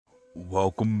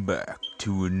Welcome back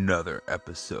to another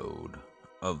episode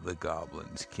of the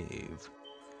Goblin's Cave.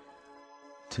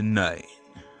 Tonight,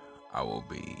 I will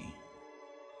be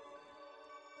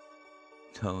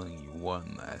telling you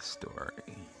one last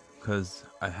story, because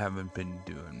I haven't been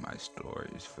doing my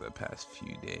stories for the past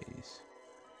few days.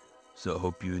 So I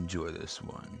hope you enjoy this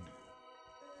one.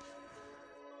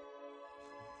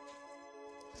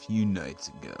 A few nights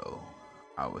ago,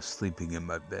 I was sleeping in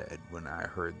my bed when I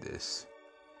heard this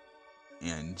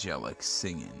angelic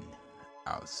singing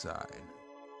outside.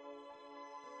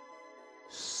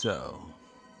 So,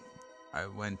 I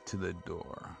went to the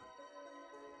door.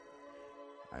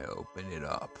 I opened it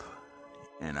up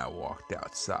and I walked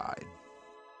outside.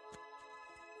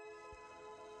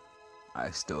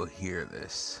 I still hear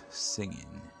this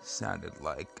singing. Sounded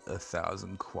like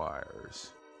 1,000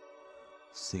 choirs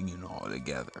singing all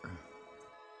together.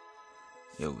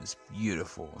 It was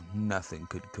beautiful. Nothing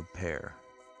could compare.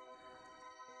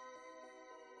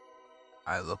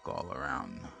 I look all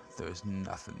around. There's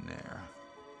nothing there.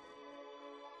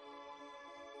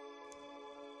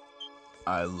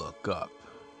 I look up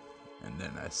and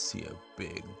then I see a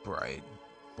big bright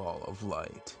ball of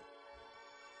light.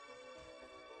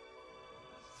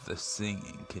 The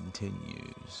singing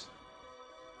continues.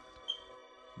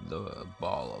 The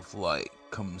ball of light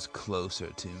comes closer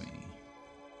to me.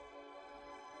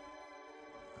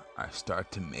 I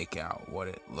start to make out what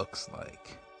it looks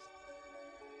like.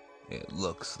 It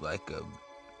looks like a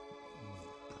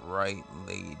bright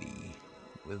lady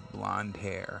with blonde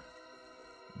hair,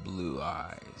 blue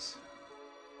eyes,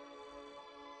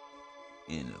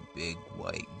 in a big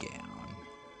white gown.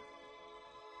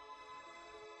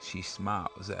 She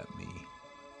smiles at me.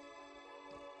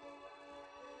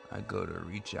 I go to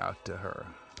reach out to her.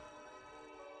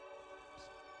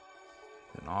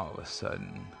 Then all of a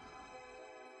sudden,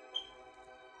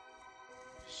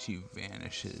 she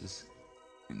vanishes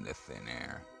into thin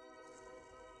air.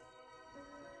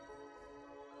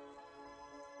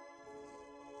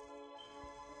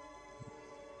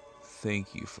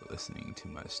 Thank you for listening to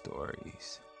my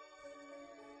stories.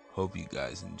 Hope you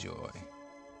guys enjoy.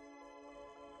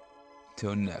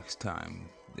 Till next time,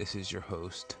 this is your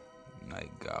host,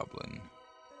 Night Goblin.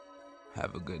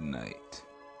 Have a good night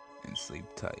and sleep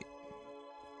tight.